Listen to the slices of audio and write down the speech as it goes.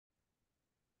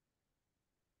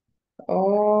ఓ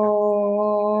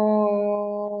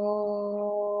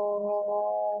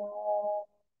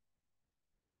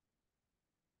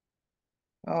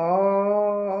ఓ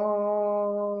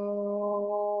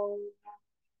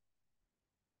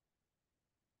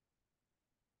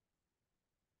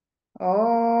ఓ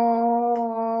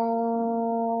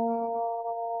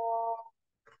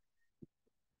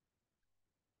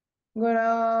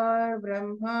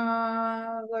గురుర్బ్రహ్మా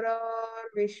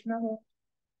గురుర్విష్ణు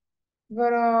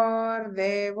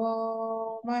గురుర్దేవో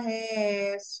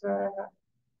మహేశ్వర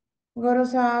గురు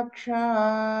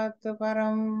సాక్షాత్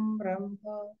పరం బ్రహ్మ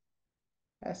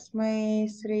తస్మై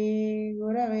శ్రీ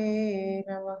గురవే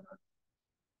నమః.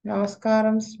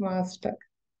 నమస్కారం మాస్టర్.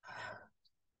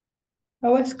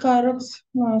 నమస్కారం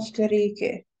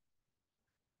మాస్టరీకే.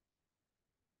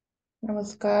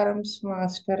 నమస్కారం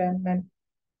మాస్టర్ అన్నన్.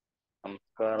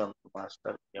 నమస్కారం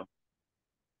మాస్టర్ ఎం.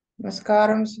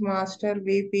 నమస్కారం మాస్టర్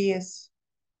విపిఎస్.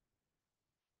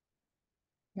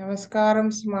 నమస్కారం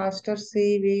మాస్టర్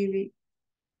సివివి.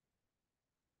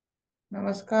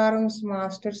 నమస్కారం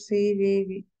మాస్టర్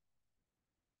సివివి.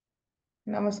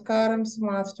 నమస్కారం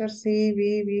master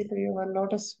CVV to your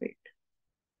lotus feet.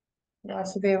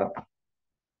 Vasudeva.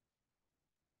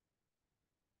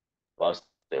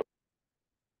 Vasudev.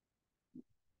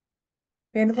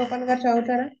 Venugopal గారు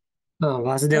చదువుతారా?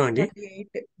 వాసుదేవ్ అండి.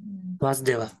 48.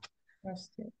 Vasudeva.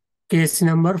 Vasudev. Case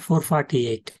number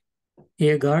 448.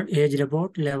 A girl aged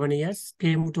about 11 years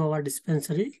came to our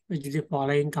dispensary with the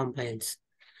following complaints.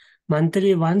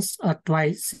 Monthly once or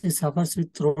twice she suffers with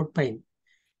throat pain.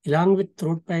 Along with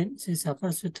throat pain, she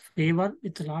suffers with fever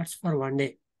with lots for 1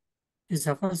 day. She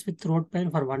suffers with throat pain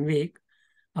for 1 week.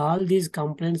 All these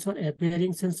complaints were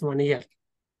appearing since 1 year.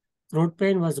 Throat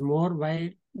pain was more by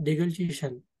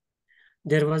deglutition.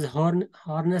 There was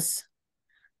hoarseness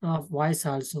of voice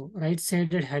also,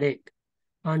 right-sided headache.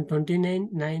 On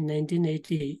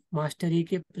 29/9/1980, Master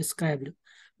E.K. prescribed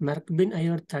Mercbin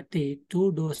IR 30 2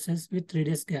 doses with 3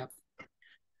 days gap.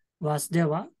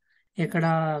 Vasudeva, ఇక్కడ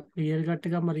clear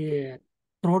కట్గా మరి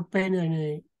throat pain అని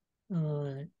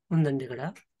ఉందండి ఇక్కడ.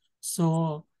 So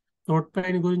throat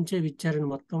pain గురించే ఇచ్చారండి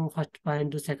మొత్తం. First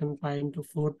point, second point,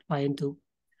 fourth point.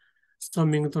 So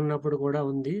మింగుతున్నప్పుడు కూడా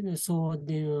ఉంది. సో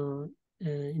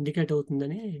ఇండికేట్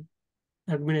అవుతుందని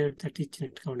Mercbin IR 30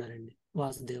 ఇచ్చినట్టుగా ఉన్నారండి.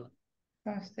 వాసుదేవ.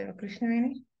 వాసుదేవ. కృష్ణవేణి.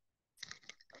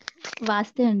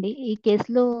 వాస్తే అండి, ఈ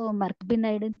కేసులో మర్క్బిన్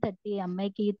ఐడెన్ 30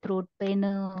 అమ్మాయికి థ్రోట్ పెయిన్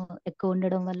ఎక్కువ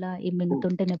ఉండడం వల్ల ఈ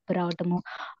మింగుతుంటే నొప్పి రావటము,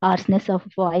 హార్స్నెస్ ఆఫ్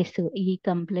వాయిస్, ఈ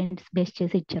కంప్లైంట్స్ బేస్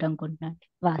చేసి ఇచ్చారు అనుకుంటున్నాను.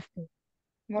 వాస్తే.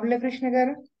 మురళీకృష్ణ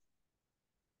గారు.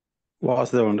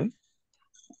 వాసుదేవ్ అండి.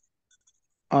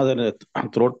 అదే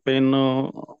థ్రోట్ పెయిన్,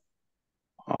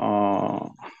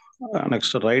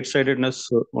 నెక్స్ట్ రైట్ సైడెడ్నెస్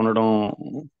ఉండడం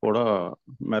కూడా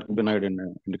మెర్క్బిన్ ఐడిన్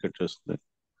ఇండికేట్ చేస్తుంది.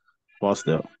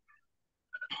 వాసుదేవ్.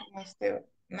 వాసుదేవ.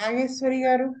 నాగేశ్వరి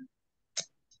గారు.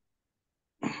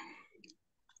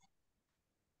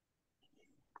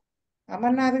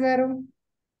 అమర్నాథ్ గారు.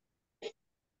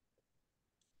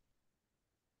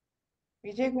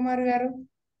 విజయ్ కుమార్ గారు.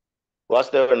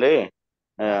 వాసుదేవ్ అండి.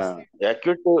 వాసుదేవ్.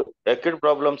 అక్యూట్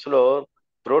ప్రాబ్లమ్స్ లో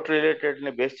థ్రోట్ రిలేటెడ్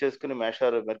ని బేస్ చేసుకుని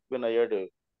మేషారు మెర్క్బిన్ అయ్యాడు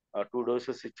 2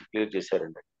 డోసెస్ ఇచ్చి క్లియర్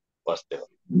చేశారండి. వాసుదేవ్.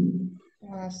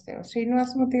 వాసుదేవ.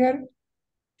 శ్రీనివాసమూర్తి గారు.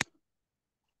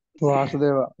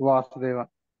 వాసుదేవ.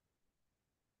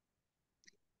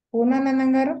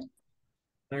 పూర్ణానందం గారు.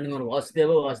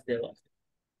 వాసుదేవ.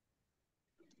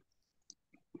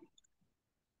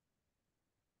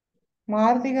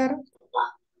 మారుతి గారు.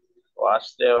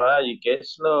 వాసుదేవ, ఈ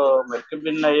కేసులో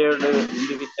మెర్క్బిన్ అయ్యాడు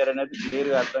ఎందుకు ఇచ్చారనేది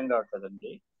క్లియర్ గా అర్థం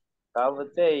కావట్లేదండి.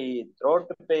 కాకపోతే ఈ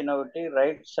థ్రోట్ పెయిన్ ఒకటి,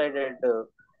 right sided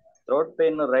throat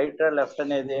pain right left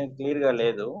అనేది ఏం క్లియర్ గా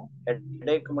లేదు.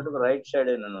 హెడేక్ మటుకు రైట్ సైడ్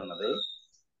ఉన్నది.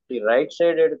 ఈ రైట్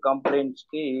సైడెడ్ కంప్లైంట్స్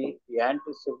కి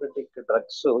యాంటీసిపెటిక్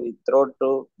డ్రగ్స్, ఈ థ్రోట్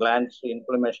గ్లాండ్స్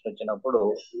ఇన్ఫ్లమేషన్ వచ్చినప్పుడు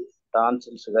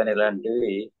టాన్సిల్స్ కానీ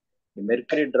ఇలాంటివి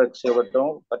మెర్క్యూరీ డ్రగ్స్ ఇవ్వటం,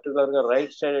 పర్టికులర్ గా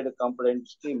రైట్ సైడెడ్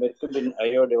కంప్లైంట్స్ కి మెర్క్యూరిన్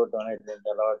అయోడ్ ఇవ్వటం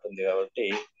అనేటువంటి అలవాటు ఉంది. కాబట్టి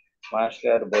మాస్టర్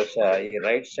గారు బహుశా ఈ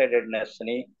రైట్ సైడెడ్నెస్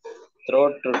ని,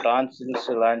 థ్రోట్ టాన్సిల్స్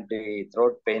లాంటి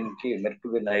థ్రోట్ పెయిన్ కి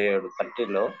మెర్క్యూరిన్ అయోడ్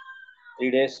 30లో 3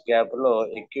 days గ్యాప్ లో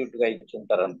అక్యూట్ గా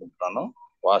ఇచ్చుంటారు అనుకుంటున్నాను.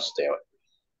 వాసుదేవ.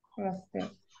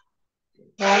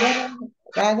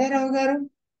 రాజారావు గారు.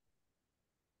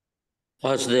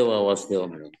 వాసుదేవ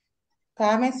మేడం.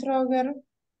 కామేశ్వరరావు గారు.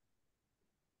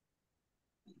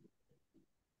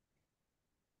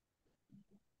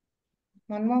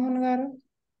 మన్మోహన్ గారు.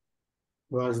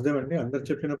 వాసుదేవ్ అండి. అందరు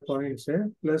చెప్పిన పాయింట్సే,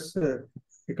 ప్లస్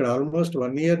ఇక్కడ ఆల్మోస్ట్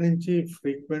 1 year నుంచి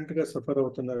ఫ్రీక్వెంట్ గా సఫర్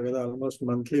అవుతున్నారు కదా. ఆల్మోస్ట్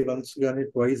మంత్లీ వన్స్ కానీ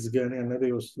ట్వైస్ కానీ అనేది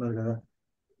వస్తున్నారు కదా.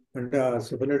 అంటే ఆ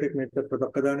సిఫిలిటిక్ నేచర్ ప్రతి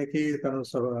ఒక్కదానికి తను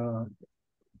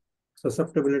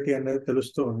ససెప్టబిలిటీ అనేది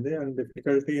తెలుస్తూ ఉంది అండ్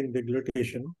డిఫికల్టీ ఇన్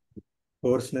డిగ్లటేషన్,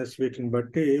 హోర్స్నెస్, వీటిని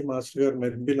బట్టి మాస్టర్ గారు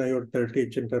మెర్బిన్ అయోడ్ 30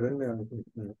 ఇచ్చింటారని నేను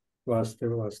అనుకుంటున్నాను.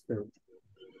 వాస్తవ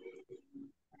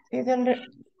శీతల్ రెడ్డి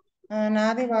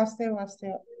నాది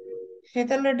వాస్తవ.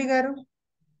 శీతల్ రెడ్డి గారు,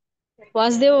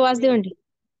 వాసుదేవ్ అండి.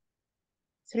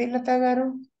 శ్రీలత గారు,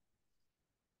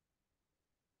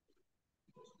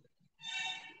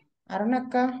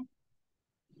 అరుణక్క,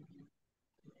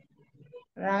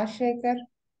 Rajasekhar,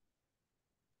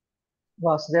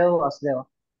 Vasudeva.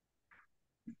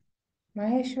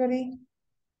 Maheshwari,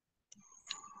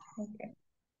 okay.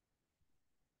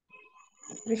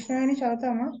 Krishnaveni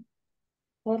చదువుతామా?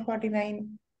 449.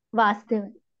 Vastav,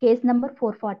 case number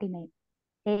 449.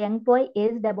 A young boy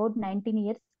aged about 19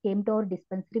 years came to our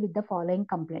dispensary with the following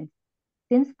complaints.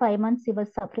 Since 5 months, he was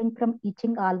suffering from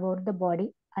itching all over the body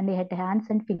and he had hands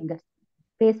and fingers.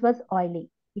 Face was oily.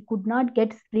 He could not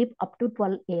get sleep up to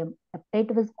 12 a.m.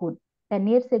 Appetite was good. 10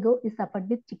 years ago, he suffered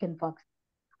with chickenpox.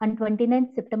 On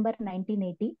 29th September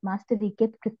 1980, Master DK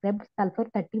prescribed sulfur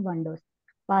 31 dose.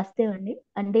 వాస్తవం అండి.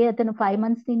 అంటే అతను 5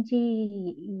 months నుంచి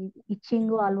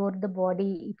itching all over the body,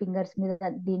 fingers మీద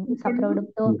దీన్ని suffer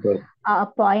అవడంతో ఆ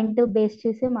point base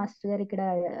చేసి మాస్టర్ గారు ఇక్కడ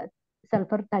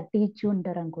సల్ఫర్ 30 ఇచ్చి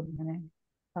ఉంటారు అనుకుంటున్నానండి.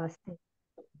 వాస్తవం.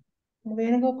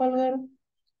 వేణుగోపాల్ గారు,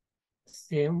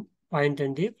 సేమ్ పాయింట్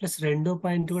అండి. ప్లస్ రెండో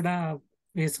పాయింట్ కూడా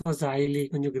ఫేస్ వాజ్ ఆయిలీ,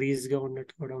 కొంచెం గ్రీజ్ గా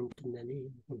ఉన్నట్టు కూడా ఉంటుందని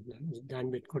అనుకుంటున్నాను.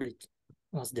 దాన్ని పెట్టి కూడా ఇచ్చి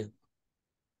వాసుదేవ్.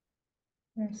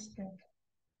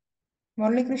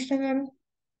 మురళీకృష్ణ గారు,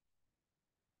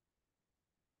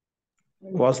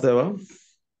 వాసుదేవ.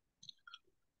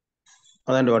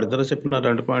 అదండి, వాడిద్దరు చెప్పిన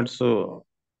 2 పాయింట్స్.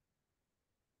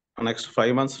 నెక్స్ట్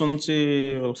 5 months నుంచి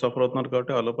సఫర్ అవుతున్నారు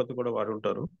కాబట్టి అలోపతి కూడా వాడి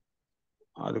ఉంటారు,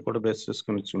 అది కూడా బేస్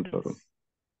చేసుకుని ఇచ్చి ఉంటారు.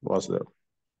 వాసుదేవ్.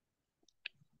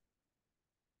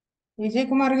 విజయ్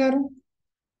కుమార్ గారు,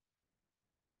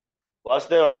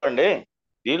 వాసుదేవ్ అండి.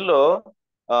 దీనిలో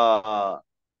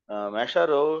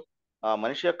మేషారు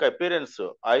మనిషి యొక్క అపీరెన్స్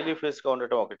ఆయిలీ ఫేస్ గా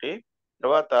ఉండటం ఒకటి,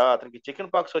 తర్వాత అతనికి చికెన్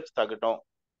పాక్స్ వచ్చి తగ్గటం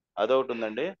అదొకటి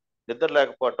ఉందండి. నిద్ర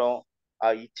లేకపోవటం, ఆ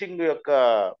ఇచ్చింగ్ యొక్క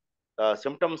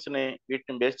సిమ్టమ్స్ ని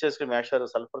వీటిని బేస్ చేసుకుని మేషారు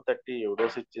సల్ఫర్ 30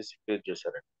 డోస్ ఇచ్చేసి క్లియర్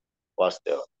చేశారండి.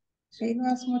 వాసుదేవ.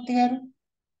 శ్రీనివాసమూర్తి గారు,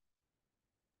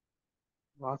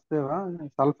 వాస్తవ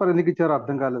సల్ఫర్ ఎందుకు ఇచ్చారో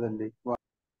అర్థం కాలేదండి.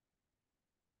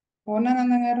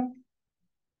 పూర్ణానంద గారు,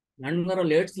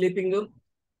 late sleeping,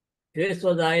 face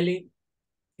was oily,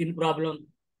 skin problem,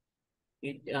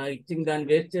 itching దాన్ని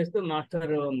వేస్ట్ చేస్తూ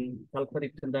మాస్టర్ సల్ఫర్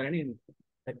ఇచ్చిందని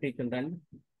 30 ఇచ్చిందని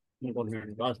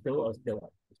అనుకుంటున్నాను. వాస్తవ.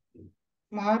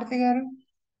 మారుతి గారు,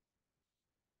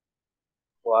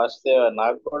 వాసుదేవ.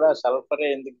 నాకు కూడా సల్ఫర్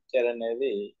ఎందుకు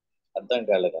ఇచ్చారనేది అర్థం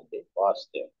కాలేదండి.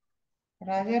 వాసుదేవ.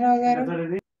 రాజారావు గారు,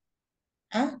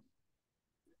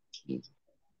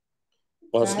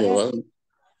 వాసుదేవ.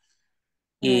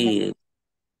 ఈ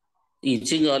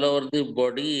itching all over the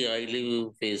body, oily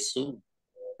face,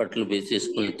 Patlu base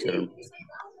చేసుకుని ఇచ్చారు.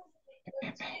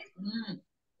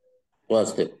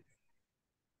 వాసుదేవ్.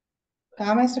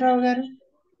 కామేశ్వరరావు గారు,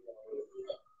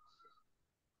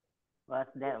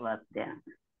 వాసుదేవ.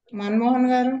 మన్మోహన్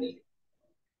గారు,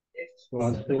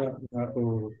 వాస్తవ. నాకు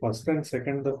ఫస్ట్ అండ్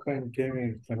సెకండ్ తప్ప ఇంకేమి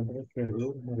కనపడట్లేదు,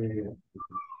 మరి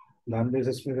దాని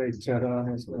బేసిస్ మీద ఇచ్చారా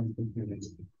అనేసి అనుకుంటున్నాను.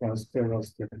 వాస్తవ.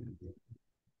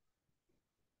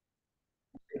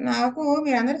 నాకు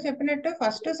మీరందరూ చెప్పినట్టు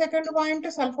ఫస్ట్ సెకండ్ పాయింట్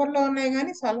సల్ఫర్ లో ఉన్నాయి,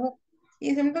 కానీ సల్ఫర్ ఈ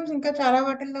సిమ్టమ్స్ ఇంకా చాలా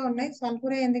వాటిల్లో ఉన్నాయి.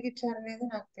 సల్ఫరే ఎందుకు ఇచ్చారు అనేది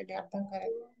నాకు అర్థం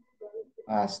కాలేదు.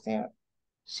 వాస్తవ.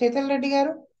 శీతల్ రెడ్డి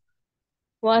గారు,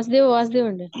 వాసుదేవ్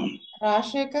అండి.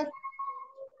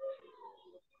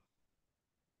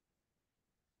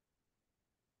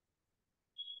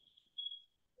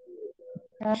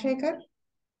 రాజశేఖర్,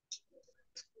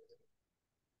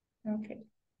 ఓకే.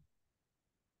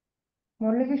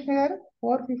 మురళీకృష్ణ గారు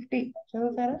 450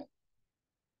 చదువుతారా?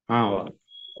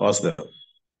 Vasudev.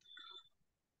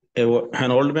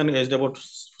 An old man aged about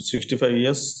 65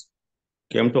 years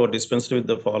came to our dispensary with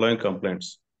the following complaints.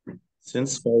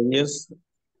 Since 5 years,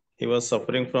 he was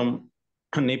suffering from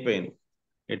knee pain.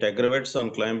 It aggravates on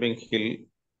climbing hill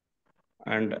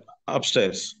and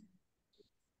upstairs.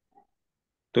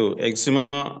 2. Eczema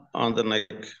on the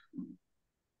neck.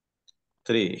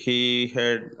 3. He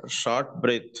had short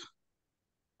breath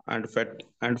and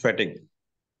fatigue.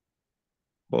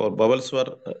 4. Bowels were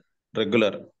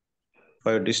regular.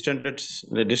 5.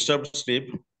 Disturbed sleep.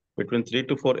 Between 3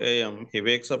 to 4 a.m. he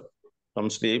wakes up from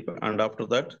sleep, and after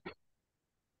that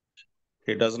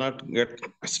he does not get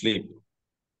sleep.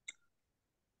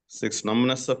 6.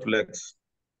 Numbness of legs.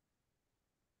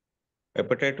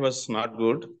 Appetite was not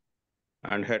good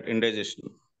and had indigestion.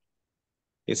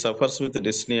 He suffers with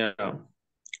dyspnea.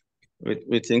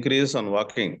 with increase on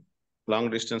walking long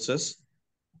distances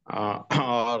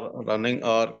or running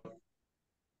or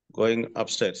going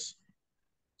upstairs.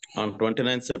 On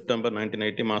 29 September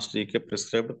 1980, Master E.K.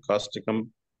 prescribed Causticum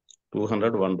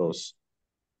 201 dose.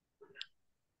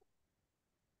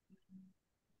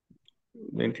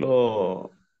 దీంట్లో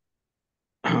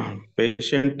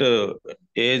patient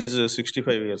age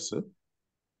 65 years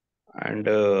and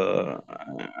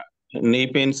knee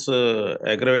pains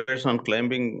aggravates on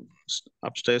climbing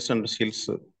upstairs and hills.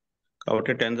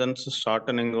 కాబట్టి tensions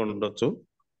shortening ఉండొచ్చు.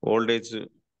 Old age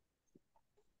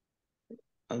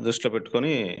దృష్టిలో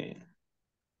పెట్టుకొని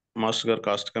master గారు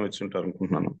కాస్టికం ఇచ్చి ఉంటారు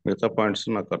అనుకుంటున్నాను. మిగతా పాయింట్స్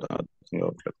నాకు అర్థం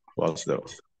కావట్లేదు. వాసుదేవ్.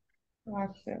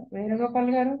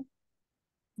 వేణుగోపాల్ గారు.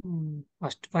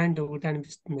 ఫస్ట్ పాయింట్ ఒకటి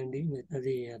అనిపిస్తుందండి,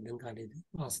 అది అర్థం కాలేదు.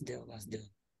 వాసుదేవ్.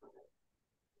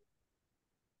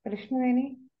 కృష్ణవేణి.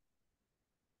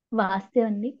 వాస్తవం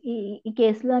అండి. ఈ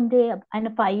కేసులో అంటే ఆయన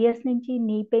 5 years నుంచి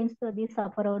నీ పెయిన్స్ తో అది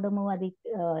సఫర్ అవడము, అది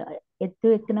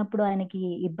ఎక్కినప్పుడు ఆయనకి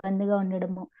ఇబ్బందిగా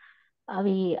ఉండడము,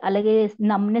 అవి అలాగే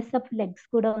నమ్నెస్ ఆఫ్ లెగ్స్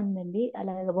కూడా ఉందండి.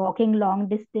 అలాగే వాకింగ్ లాంగ్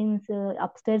డిస్టెన్స్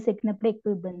అప్స్టైర్స్ ఎక్కినప్పుడు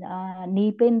ఎక్కువ ఇబ్బంది. ఆ నీ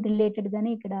పెయిన్ రిలేటెడ్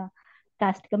గానే ఇక్కడ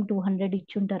కాస్టికం 200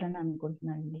 ఇచ్చుంటారని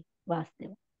అనుకుంటున్నాను అండి.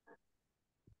 వాస్తవం.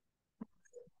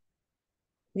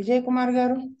 విజయ్ కుమార్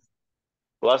గారు.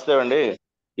 వాస్తవం అండి.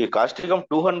 ఈ కాస్టికం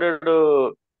 200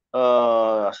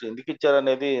 అసలు ఎందుకు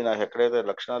ఇచ్చారనేది నాకు ఎక్కడైతే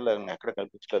లక్షణాలు ఎక్కడ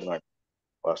కనిపించలేదు మేడం.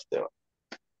 వాస్తవం.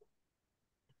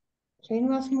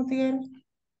 శ్రీనివాసమూర్తి గారు.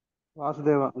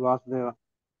 వాసుదేవ.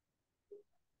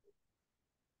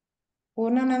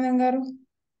 పూర్ణానందం గారు.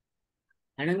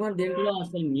 దీంట్లో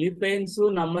అసలు నీ పెయిన్స్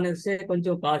నమ్మనిస్తే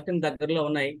కొంచెం కాస్టింగ్ దగ్గరలో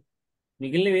ఉన్నాయి.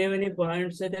 మిగిలిన ఏమని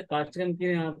పాయింట్స్ అయితే కాస్టింగ్కి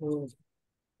నాకు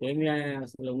ఏమి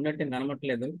అసలు ఉన్నట్టు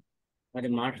కనమట్లేదు. మరి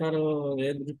మాస్టర్ ఏ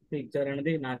దృష్టి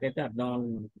ఇచ్చారనేది నాకైతే అర్థం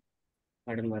అవ్వాలి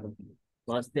మేడం గారు.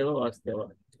 వాస్తవ.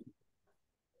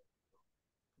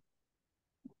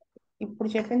 ఇప్పుడు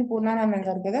చెప్పింది పూర్ణానందం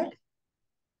గారు కదా.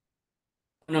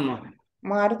 అవునమ్మా.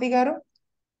 మారుతి గారు.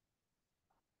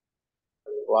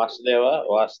 వాసుదేవ.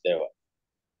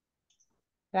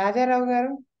 రాజారావు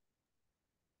గారు.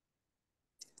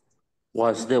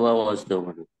 వాసుదేవ.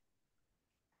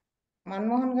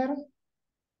 మన్మోహన్ గారు.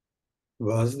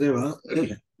 వాసుదేవ.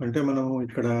 అంటే మనం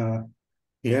ఇక్కడ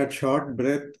he had short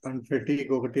breath and fatigue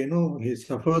ఒకటేను, he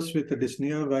suffers with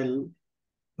dyspnea while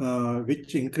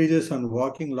which increases on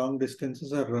walking long distances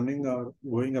or running or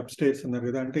going upstairs అన్నారు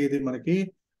కదా. అంటే ఇది మనకి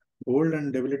ఓల్డ్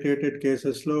అండ్ డెబిలిటేటెడ్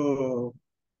కేసెస్ లో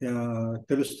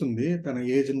తెలుస్తుంది, తన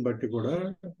ఏజ్ ని బట్టి కూడా.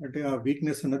 అంటే ఆ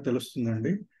వీక్నెస్ అన్నది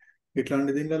తెలుస్తుందండి.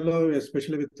 ఇట్లాంటి దీనిలలో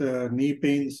ఎస్పెషల్లీ విత్ నీ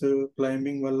పెయిన్స్,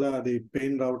 క్లైంబింగ్ వల్ల అది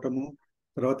పెయిన్ రావటము,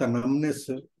 తర్వాత నమ్నెస్,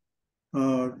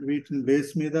 వీటిని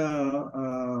బేస్ మీద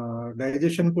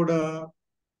డైజెషన్ కూడా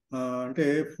అంటే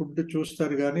ఫుడ్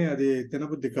చూస్తారు కానీ అది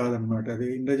తినబుద్ధి కాదనమాట, అది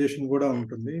ఇండైజెషన్ కూడా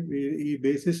ఉంటుంది. ఈ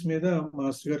బేసిస్ మీద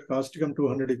మాస్టర్ గారు కాస్టికం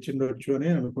 200 ఇచ్చిండొచ్చు అని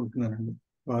అనుకుంటున్నానండి.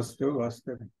 వాస్తవ.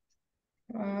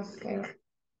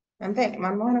 అంతే,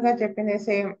 మన్మోహన్ గారు చెప్పింది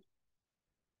సేమ్.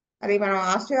 అది మనం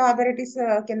ఆస్టియోఆర్థరైటిస్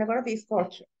కింద కూడా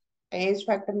తీసుకోవచ్చు ఏజ్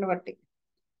ఫ్యాక్టర్ని బట్టి.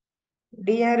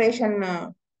 డిజనరేషన్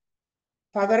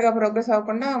ఫర్దర్ గా ప్రోగ్రెస్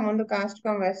అవ్వకుండా ముందు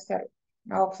కాస్టికం వేస్తారు.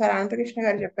 ఒకసారి అనంతకృష్ణ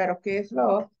గారు చెప్పారు, ఒక కేసులో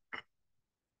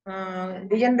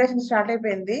డిజనరేషన్ స్టార్ట్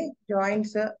అయిపోయింది,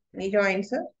 నీ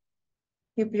జాయింట్స్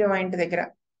హిప్ జాయింట్ దగ్గర.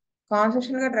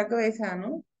 కాన్స్టిట్యూషన్ గా డ్రగ్ వేసాను,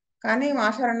 కానీ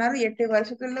మాస్టర్ అన్నారు ఎట్టి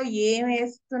పరిస్థితుల్లో ఏం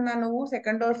వేస్తున్నా నువ్వు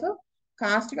సెకండ్ డోసు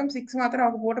కాస్టికం 6 మాత్రం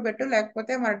ఒక పూట పెట్టు,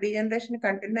 లేకపోతే మన డిజనరేషన్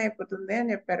కంటిన్యూ అయిపోతుంది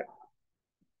అని చెప్పారు.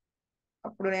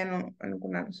 అప్పుడు నేను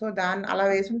అనుకున్నాను, సో దాన్ని అలా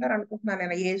వేసుంటారు అనుకుంటున్నాను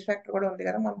నేను. ఏజ్ ఫ్యాక్టర్ కూడా ఉంది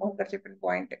కదా మన్మోహన్ గారు చెప్పిన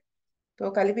పాయింట్ తో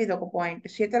కలిపి ఇది ఒక పాయింట్.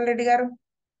 శీతల్ రెడ్డి గారు.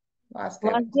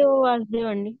 వాసుదేవ్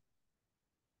అండి.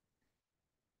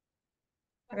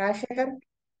 రాజశేఖర్.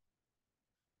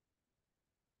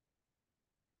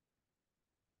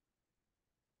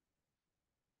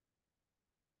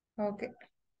 Okay,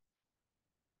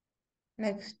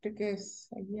 next case.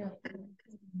 అయ్యా,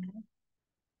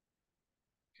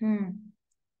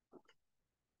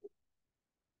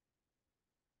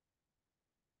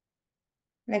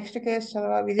 నెక్స్ట్ కేసు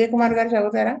విజయ్ కుమార్ గారు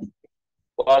చదువుతారా?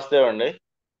 వాస్తవం అండి.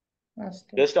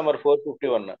 Case number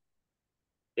 451.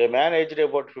 A man aged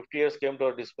about 50 years came to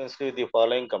our dispensary with the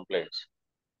following complaints.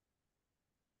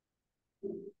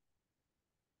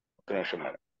 ఒక నిమిషం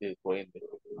మేడం, ఇది పోయింది.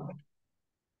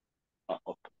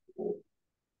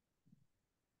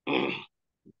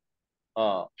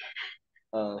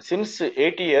 Since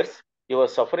 80 years he was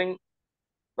suffering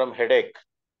from headache.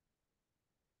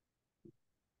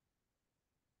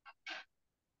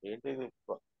 ఏంటిది?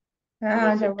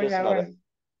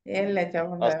 ఏం లేదు,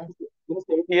 చెప్పండి. Since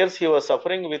 8 years he was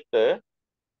suffering with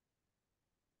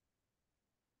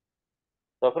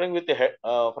suffering with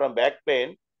from back pain,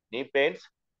 knee pains,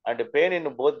 and pain in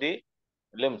both the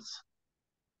limbs.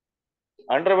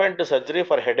 Underwent surgery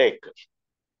for headache.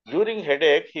 During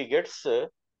headache, he gets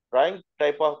trying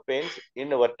type of pains in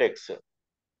vertex.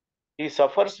 He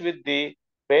suffers with the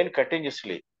pain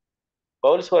continuously.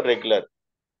 Bowels were regular.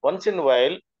 Once in a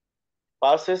while,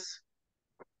 passes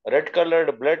red-colored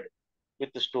blood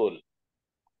with stool.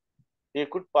 He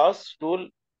could pass stool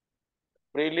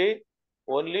freely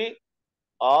only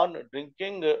on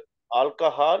drinking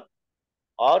alcohol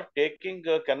or taking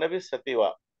cannabis sativa.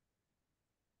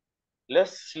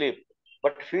 Less sleep,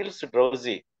 but feels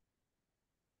drowsy.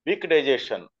 Weak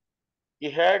digestion. He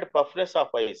had puffiness of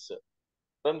eyes.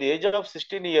 From the age of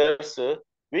 16 years,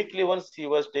 weekly once he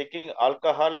was taking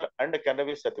alcohol and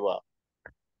cannabis sativa.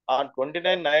 On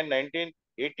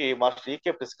 29/9/1980, Master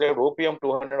E.K. prescribed opium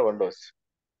 200 one dose.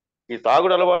 ఈ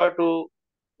తాగుడు అలవాటు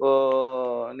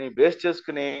ని base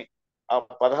చేసుకుని ఆ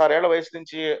 16 ఏళ్ల వయసు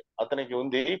నుంచి అతనికి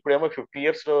ఉంది. ఇప్పుడేమో 50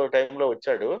 years టైంలో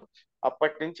వచ్చాడు.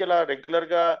 అప్పటి నుంచి ఇలా రెగ్యులర్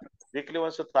గా వీక్లీ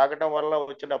వన్స్ తాగడం వల్ల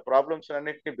వచ్చిన ప్రాబ్లమ్స్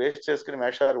అన్నింటినీ బేస్ చేసుకుని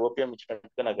మేషారు ఓపియం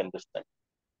ఇచ్చినట్టుగా నాకు అనిపిస్తుంది.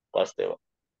 వాస్తవం.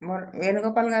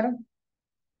 వేణుగోపాల్ గారు.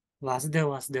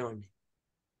 వాసుదేవ్ అండి.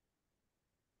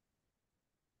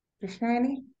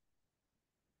 కృష్ణవేణి.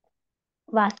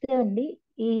 వాస్తవం అండి.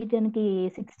 ఇతనికి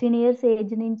 16 years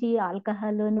ఏజ్ నుంచి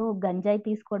ఆల్కహాల్ను గంజాయి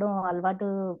తీసుకోవడం అలవాటు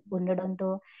ఉండడంతో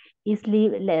ఈ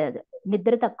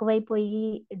నిద్ర తక్కువైపోయి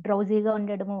డ్రౌజీగా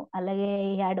ఉండడము, అలాగే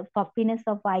హ్యాడ్ పఫీనెస్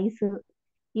ఆఫ్ ఐస్.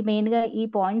 ఈ మెయిన్ గా ఈ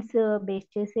పాయింట్స్ బేస్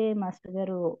చేసే మాస్టర్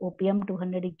గారు ఓపియం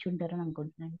 200 ఇచ్చి ఉంటారని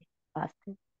అనుకుంటున్నాను.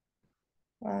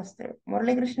 వాస్తవ్.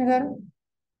 మురళీకృష్ణ గారు.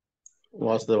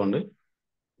 వాస్తవం అండి.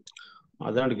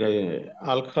 అదే అండి,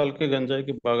 ఆల్కహాల్కి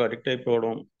గంజాయికి బాగా అడిక్ట్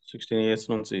అయిపోవడం 16 years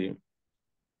నుంచి.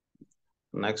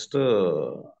 నెక్స్ట్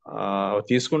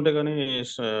తీసుకుంటే కానీ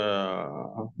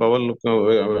బవల్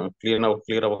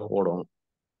క్లియర్ అవ్వకపోవడం,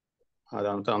 అది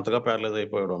అంతగా ప్యారలైజ్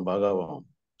అయిపోవడం, బాగా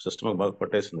సిస్టమ్ బాగా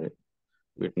పట్టేసింది.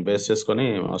 వీటిని బేస్ చేసుకొని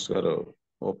మాస్టర్ గారు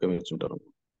ఓపియం ఇచ్చుంటారు.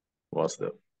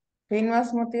 వాసుదేవ్.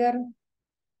 శ్రీనివాసమూర్తి గారు.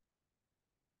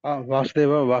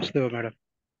 వాసుదేవ మేడం.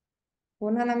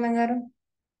 పూర్ణానందం గారు.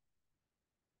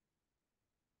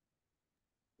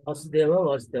 వాసుదేవ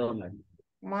మేడం.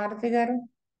 మారుతి గారు.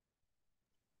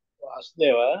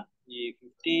 వాసుదేవ. ఈ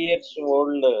 50 years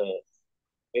old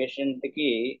పేషెంట్ కి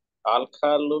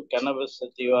ఆల్కహాల్, కెనబిస్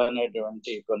సటివా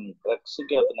అనేటువంటి కొన్ని డ్రగ్స్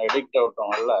కి అతను అడిక్ట్ అవటం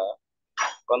వల్ల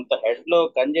కొంత హెడ్ లో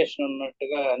కంజెషన్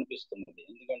ఉన్నట్టుగా అనిపిస్తున్నది.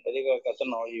 ఎందుకంటే అది కాక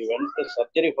అతను event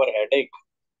surgery for headache.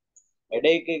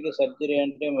 Headache కి సర్జరీ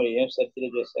అంటే మరి ఏం సర్జరీ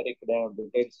చేస్తారు, ఇక్కడ ఏమో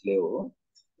డీటెయిల్స్ లేవు.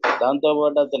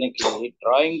 దాంతోపాటు అతనికి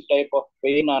drawing type of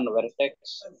pain on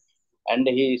vertex and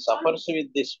he suffers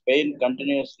with this pain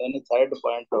continuous అని థర్డ్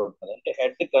పాయింట్ అవుతుంది. అంటే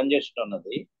హెడ్ కంజెషన్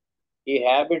ఉన్నది. ఈ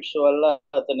హ్యాబిట్స్ వల్ల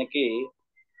అతనికి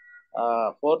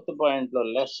ఫోర్త్ పాయింట్ లో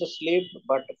less sleep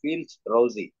but feels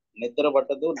drowsy. నిద్ర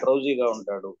పట్టదు, డ్రౌజీగా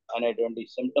ఉంటాడు అనేటువంటి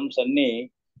సిమ్టమ్స్ అన్ని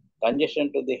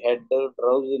congestion to the head,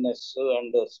 drowsiness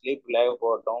and sleep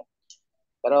లేకపోవటం.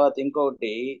 తర్వాత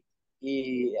ఇంకొకటి ఈ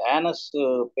anus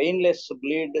painless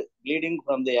bleeding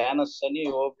from the anus అని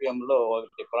ఓపియం లో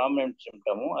ఒకటి ప్రామినెంట్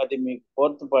సిమ్టమ్. అది మీకు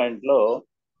ఫోర్త్ పాయింట్ లో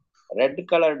red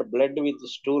coloured blood with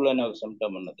stool అనే ఒక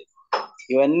సిమ్టమ్ ఉన్నది.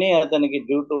 ఇవన్నీ అతనికి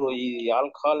డ్యూ టు ఈ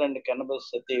ఆల్కహాల్ అండ్ కెనబిస్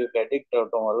అడిక్ట్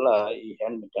అవటం వల్ల ఈ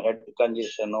హెడ్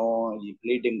కంజెషన్, ఈ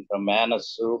బ్లీడింగ్ ఫ్రమ్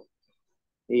యానస్,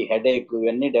 ఈ హెడేక్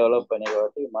ఇవన్నీ డెవలప్ అయినాయి.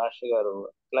 కాబట్టి మాస్టర్ గారు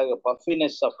ఇట్లాగే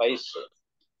పఫీనెస్ ఆఫ్ ఐస్,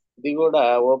 ఇది కూడా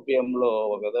ఓపియం లో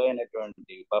ఒక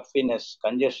విధమైనటువంటి puffiness,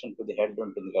 congestion to the head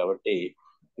ఉంటుంది. కాబట్టి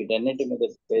వీటన్నిటి మీద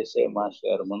చేసే మాస్టర్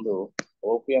గారు ముందు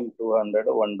ఓపియం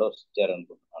 200 one dose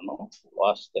ఇచ్చారనుకుంటున్నాను.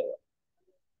 వాస్తవ.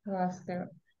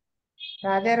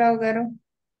 రాజారావు గారు.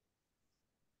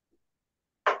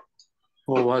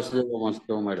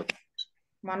 వాసుదేవ మేడం.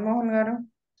 మన్మోహన్ గారు.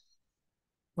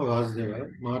 వాసుదేవ.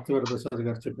 మారుతివర ప్రసాద్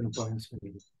గారు చెప్పిన points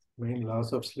main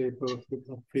loss of sleep,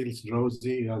 feels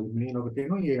drowsy, అది మెయిన్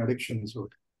ఒకటేమో ఈ అడిక్షన్స్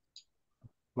ఒకటి.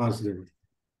 వాసుదేవ.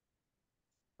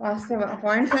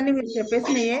 పాయింట్స్ అన్ని మీరు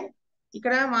చెప్పేసినాయే.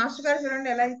 ఇక్కడ మాస్టర్ గారు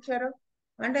చూడండి ఎలా ఇచ్చారు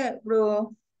అంటే, ఇప్పుడు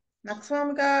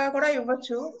నక్స్వామిక కూడా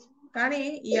ఇవ్వచ్చు, కానీ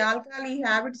ఈ ఆల్కహాల్, ఈ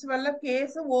హ్యాబిట్స్ వల్ల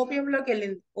కేసు ఓపియంలోకి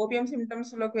వెళ్ళింది, ఓపియం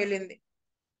సిమ్టమ్స్ లోకి వెళ్ళింది.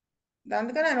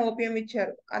 అందుకని ఆయన ఓపియం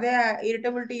ఇచ్చారు. అదే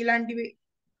ఇరిటబిలిటీ ఇలాంటివి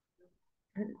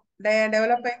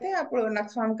డెవలప్ అయితే అప్పుడు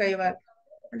నక్స్వామిక ఇవ్వాలి.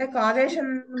 అంటే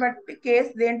కాజేషన్ బట్టి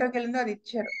కేసు దేంట్లోకి వెళ్ళిందో అది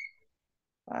ఇచ్చారు.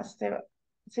 వాస్తవ.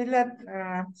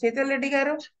 శీతల్ రెడ్డి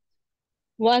గారు.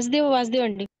 వాసుదేవ్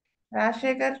అండి.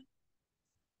 రాజశేఖర్.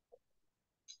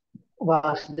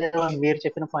 వాసుదేవ్ మీరు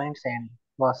చెప్పిన పాయింట్స్ ఏంటి?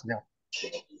 వాసుదేవ్.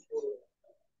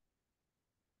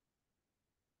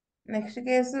 నెక్స్ట్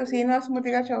కేసు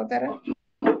శ్రీనివాసమూర్తి గారు చదువుతారా?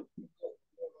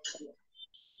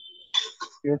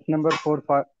 Case number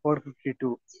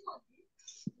 452.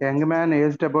 A young man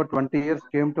aged about 20 years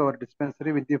came to our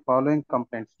dispensary with the following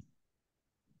complaints.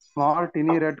 Small,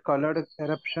 tiny, red-colored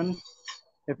eruptions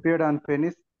appeared on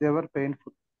penis. They were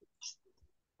painful.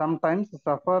 Sometimes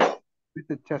suffer with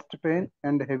chest pain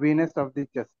and heaviness of the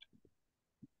chest.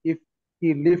 If he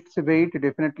lifts weight,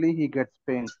 definitely he gets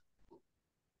pain.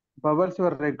 Bowels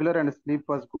were regular and sleep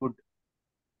was good.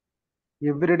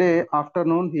 Every day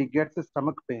afternoon he gets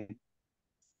stomach pain.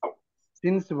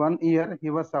 Since 1 year he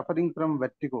was suffering from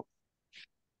vertigo.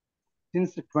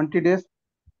 Since 20 days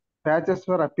patches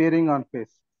were appearing on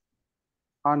face.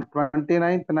 On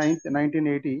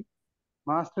 29th/9/1980,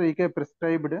 Master EK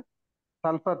prescribed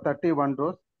sulfur 31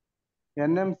 dose,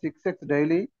 NM6X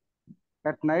daily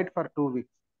at night for 2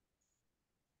 weeks.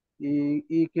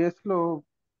 ఈ కేసులో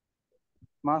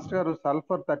master గారు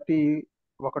sulphur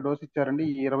 31 dose ఇచ్చారండి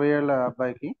ఈ 20 ఏళ్ల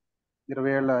అబ్బాయికి,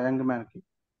 20 ఏళ్ల young man కి.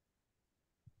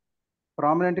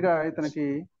 Prominent గా ఇతనికి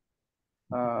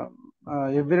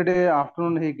everyday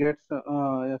afternoon he gets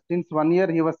since 1 year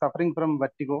he was suffering from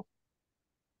vertigo.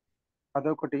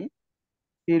 అదొకటి.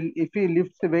 If he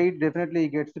lifts wait definitely he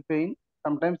gets pain,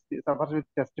 some times suffers with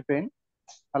chest pain.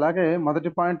 అలాగే మొదటి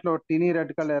పాయింట్ లో టీనీ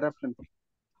రెడికల్ ఎరప్షన్స్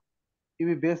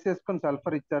ఇవి base చేసుకొని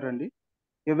sulphur ఇచ్చారండి.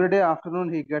 Everyday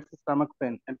afternoon he gets stomach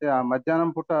pain, అంటే ఆ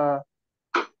మధ్యాహ్నం పూట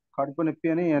కడుపు నొప్పి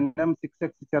అని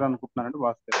NM6X ఇచ్చారు అనుకుంటున్నానండి.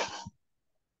 వాస్తవం.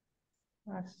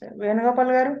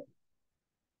 వేణుగోపాల్ గారు.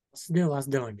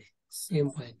 వాసుదేవ్ అండి, సేమ్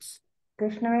పాయింట్స్.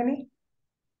 కృష్ణవేణి.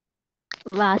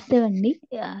 వాస్తవండి.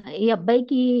 ఈ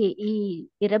అబ్బాయికి ఈ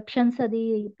ఇరప్షన్స్ అది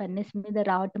పెన్నిస్ మీద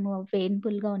రావటము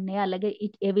పెయిన్ఫుల్ గా ఉన్నాయి. అలాగే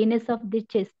heaviness of the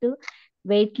chest,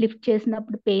 weight lift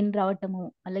చేసినప్పుడు పెయిన్ రావటము,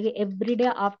 అలాగే ఎవ్రీడే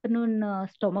ఆఫ్టర్నూన్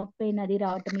స్టొమక్ పెయిన్ అది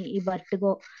రావటం, ఈ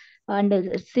vertigo. And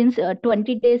since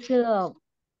 20 days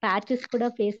patches కూడా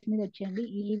ఫేస్ మీద వచ్చాయండి.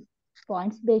 ఈ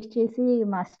పాయింట్స్ బేస్ చేసి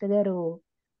మాస్టర్ గారు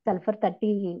సల్ఫర్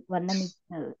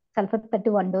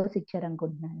 31 డోస్ ఇచ్చారు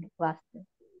అనుకుంటున్నాను. వాస్తవం.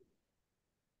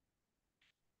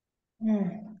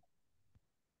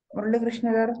 మురళీకృష్ణ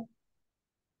గారు.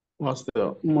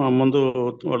 వాస్తవం. ముందు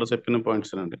వాళ్ళు చెప్పిన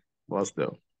పాయింట్స్ అండి.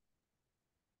 వాస్తవం.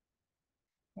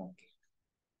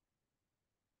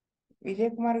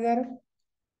 విజయ్ కుమార్ గారు.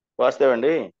 వాస్తవం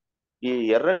అండి. ఈ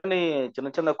ఎర్రని చిన్న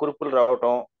చిన్న కురుపులు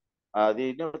రావటం, అది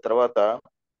తర్వాత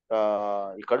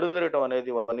ఈ కళ్ళు పెరగటం అనేది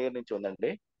 1 year నుంచి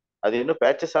ఉందండి. అది ఎన్నో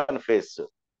ప్యాచెస్ ఆన్ ఫేస్,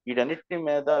 వీటన్నిటి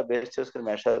మీద బేస్ చేసుకుని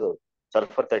మేషారు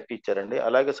సల్ఫర్ 30 ఇచ్చారండి.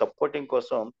 అలాగే సపోర్టింగ్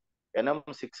కోసం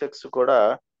NM6X కూడా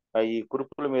ఈ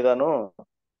కురుపుల మీదను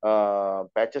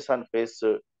ప్యాచెస్ ఆన్ ఫేస్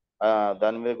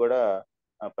దాని మీద కూడా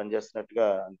పనిచేస్తున్నట్టుగా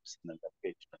అనిపిస్తుందండి.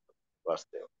 ఇచ్చినట్టు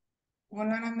వాస్తవం.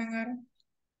 గారు.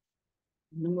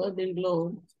 దీంట్లో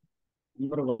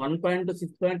నెంబర్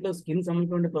 1.6 స్కిన్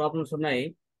సంబంధించిన ప్రాబ్లమ్స్ ఉన్నాయి.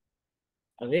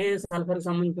 అవే సల్ఫర్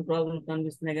సంబంధించిన ప్రాబ్లమ్స్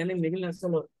కనిపిస్తున్నాయి, కానీ మిగిలిన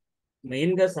అసలు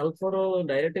మెయిన్ గా సల్ఫర్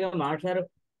డైరెక్ట్ గా మాట్లాడారు.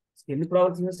 స్కిన్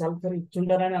ప్రాబ్లమ్స్ మీద సల్ఫర్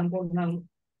ఇచ్చుంటారని అనుకుంటున్నాను.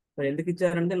 ఎందుకు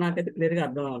ఇచ్చారంటే నాకైతే క్లియర్ గా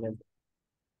అర్థం అవ్వలేదు.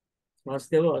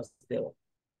 వాస్తవ.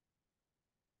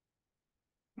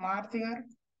 మారుతి గారు.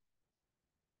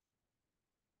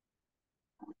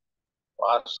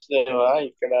 వాస్తవ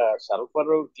ఇక్కడ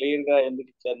సల్ఫర్ క్లియర్ గా ఎందుకు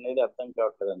ఇచ్చారు అనేది అర్థం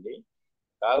కావట్లేదండి.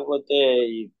 కాకపోతే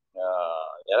ఈ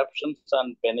eruptions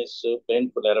on penis,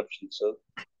 painful eruptions,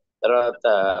 తర్వాత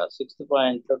 6th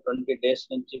point 20 days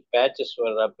నుంచి ప్యాచెస్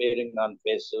అపియరింగ్ ఆన్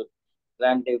ఫేస్,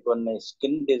 ఇలాంటివి కొన్ని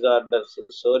స్కిన్ డిజార్డర్స్,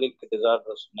 సోరిక్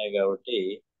డిజార్డర్స్ ఉన్నాయి. కాబట్టి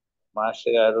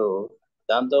మాస్టర్ గారు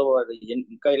దాంతో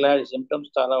ఇంకా ఇలాంటి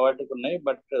సిమ్టమ్స్ చాలా వాటికి ఉన్నాయి.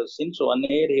 But since 1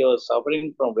 year he was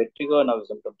suffering from vertigo అనే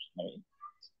సిమ్టమ్స్ ఉన్నాయి.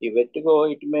 ఈ vertigo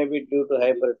it may be due to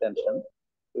hyper tension.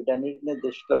 వీటన్నిటిని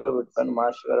దృష్టిలో పెట్టుకొని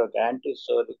మాస్టర్ గారు ఒక anti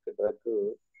psoric drug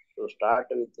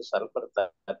start with sulphur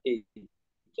 30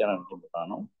 ఇచ్చాను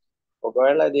అనుకుంటున్నాను.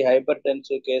 ఒకవేళ అది హైపర్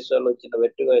టెన్సివ్ కేసులో వచ్చిన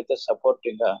వెర్టిగో అయితే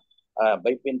సపోర్టింగ్ గా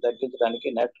బైపిన్ తగ్గించడానికి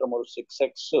నెట్రమోల్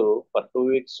 6X for 2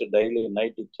 weeks daily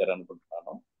night ఇచ్చారు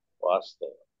అనుకుంటున్నాను.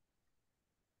 వాస్తవం.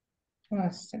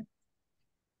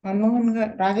 మన్మోహన్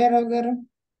గారు. రాజారావు గారు.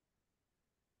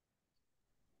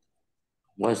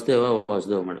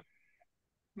 వాస్తవం మేడం.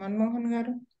 మన్మోహన్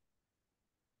గారు.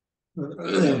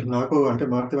 నాకు అంటే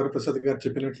మారుతివర ప్రసాద్ గారు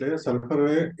చెప్పినట్లే సల్ఫర్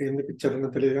ఎందుకు ఇచ్చారని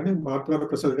తెలియదు, కానీ మారుతివర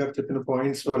ప్రసాద్ గారు చెప్పిన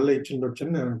పాయింట్స్ వల్ల ఇచ్చిండొచ్చు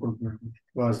అని నేను అనుకుంటున్నాను.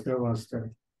 వాస్తవం.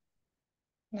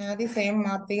 నాది సేమ్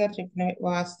మారుతి గారు చెప్పిన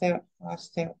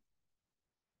వాస్తవం.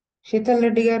 శీతల్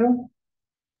రెడ్డి గారు.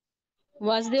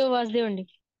 వాసుదేవ్ అండి.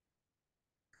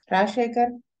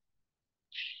 రాజశేఖర్.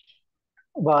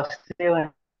 వాసుదేవ్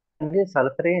అండి.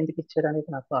 సల్ఫరే ఎందుకు ఇచ్చారు అనేది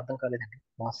నాకు అర్థం కాలేదండి.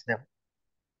 వాసుదేవ్.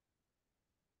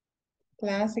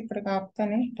 క్లాస్ ఇక్కడ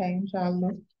కాపుతానే టైం చాలు.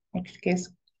 Next case.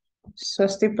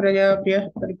 స్వస్తి ప్రజాభ్యః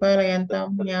పరిపాలయంతాం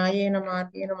న్యాయేన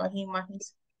మార్గేణ మహీమహీస్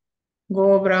గో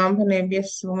బ్రాహ్మణేభ్యः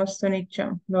శుభమస్తు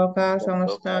నిత్యం లోకా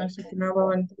సమస్తా సుఖినో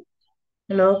భవంతు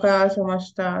లోకా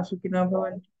సమస్తా సుఖినో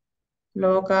భవంతు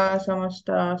లోకా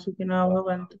సమస్తా సుఖినో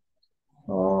భవంతు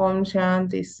ఓం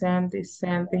శాంతి శాంతి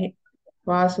శాంతి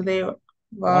వాసుదేవ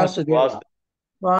వాసుదేవ